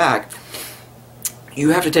you get back, you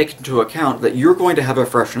have to take into account that you're going to have a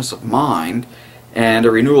freshness of mind and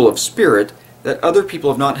a renewal of spirit that other people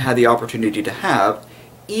have not had the opportunity to have,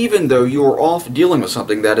 even though you are off dealing with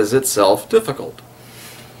something that is itself difficult.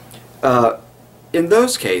 In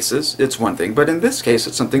those cases, it's one thing, but in this case,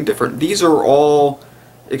 it's something different. These are all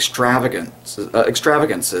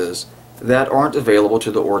extravagances that aren't available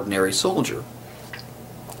to the ordinary soldier.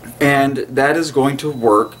 And that is going to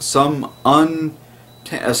work some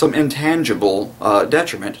intangible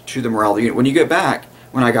detriment to the morale of the unit.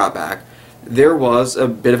 When I got back, there was a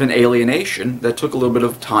bit of an alienation that took a little bit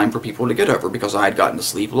of time for people to get over, because I had gotten to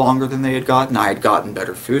sleep longer than they had gotten, I had gotten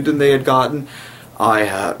better food than they had gotten,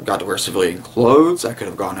 I got to wear civilian clothes, I could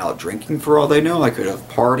have gone out drinking for all they know, I could have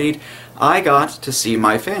partied. I got to see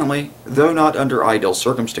my family, though not under ideal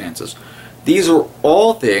circumstances. These are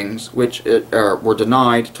all things which were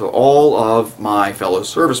denied to all of my fellow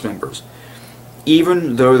service members,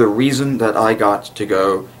 even though the reason that I got to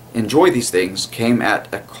go enjoy these things came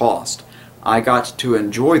at a cost. I got to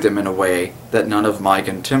enjoy them in a way that none of my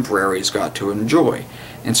contemporaries got to enjoy.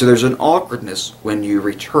 And so there's an awkwardness when you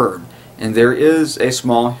return, and there is a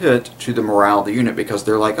small hit to the morale of the unit, because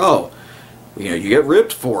they're like, oh, you get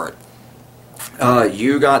ripped for it.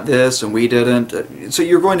 You got this and we didn't, so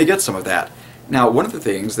you're going to get some of that. Now, one of the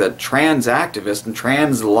things that trans activists and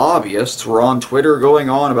trans lobbyists were on Twitter going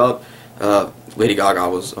on about, Lady Gaga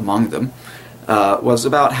was among them, was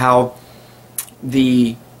about how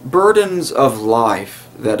the burdens of life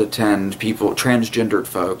that attend transgendered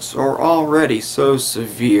folks, are already so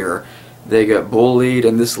severe. They get bullied,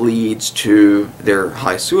 and this leads to their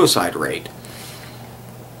high suicide rate.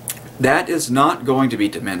 That is not going to be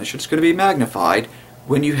diminished. It's going to be magnified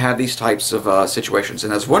when you have these types of situations.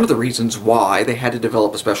 And that's one of the reasons why they had to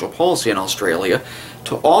develop a special policy in Australia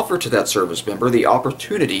to offer to that service member the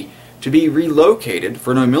opportunity to be relocated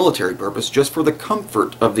for no military purpose, just for the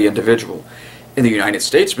comfort of the individual. In the United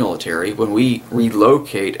States military, when we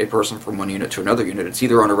relocate a person from one unit to another unit, it's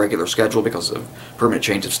either on a regular schedule because of permanent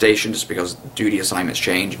change of station, just because duty assignments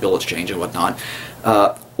change, billets change, and whatnot,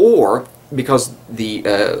 or because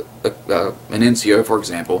an NCO, for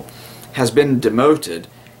example, has been demoted,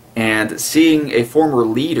 and seeing a former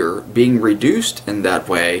leader being reduced in that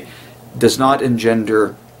way does not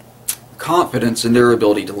engender confidence in their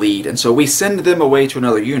ability to lead. And so we send them away to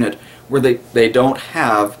another unit where they don't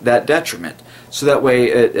have that detriment. So that way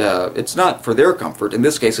it's not for their comfort. In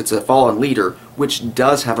this case, it's a fallen leader, which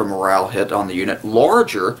does have a morale hit on the unit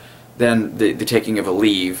larger than the taking of a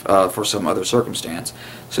leave for some other circumstance.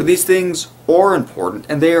 So these things are important,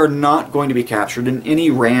 and they are not going to be captured in any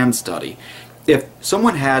RAND study. If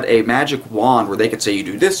someone had a magic wand where they could say, you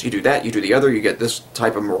do this, you do that, you do the other, you get this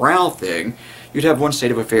type of morale thing, you'd have one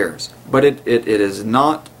state of affairs. But it is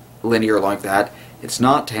not linear like that. It's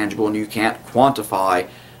not tangible, and you can't quantify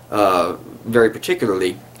very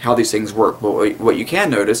particularly how these things work. But what you can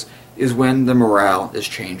notice is when the morale is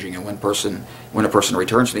changing, and when a person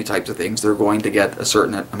returns to these types of things, they're going to get a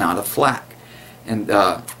certain amount of flack. And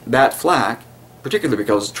that flack, particularly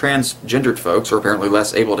because transgendered folks are apparently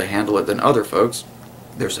less able to handle it than other folks,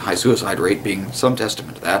 there's a high suicide rate being some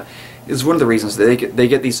testament to that, is one of the reasons that they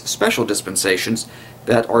get these special dispensations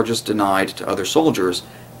that are just denied to other soldiers,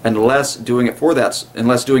 unless doing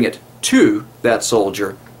it to that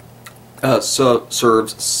soldier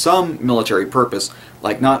serves some military purpose,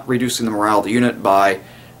 like not reducing the morale of the unit by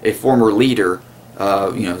a former leader,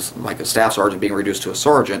 like a staff sergeant being reduced to a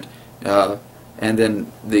sergeant, and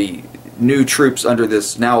then the new troops under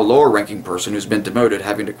this now lower-ranking person who's been demoted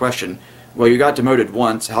having to question, well, you got demoted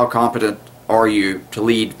once, how competent are you to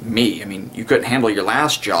lead me? I mean, you couldn't handle your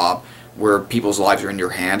last job where people's lives are in your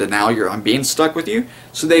hand, and now I'm being stuck with you?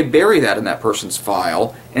 So they bury that in that person's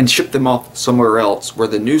file and ship them off somewhere else where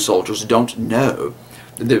the new soldiers don't know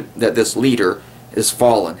that this leader is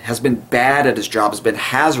fallen, has been bad at his job, has been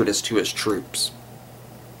hazardous to his troops.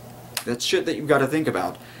 That's shit that you've got to think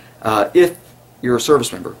about. If you're a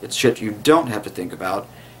service member, it's shit you don't have to think about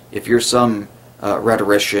if you're some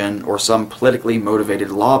rhetorician or some politically motivated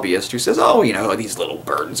lobbyist who says, oh, these little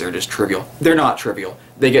burdens are just trivial. They're not trivial.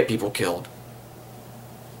 They get people killed.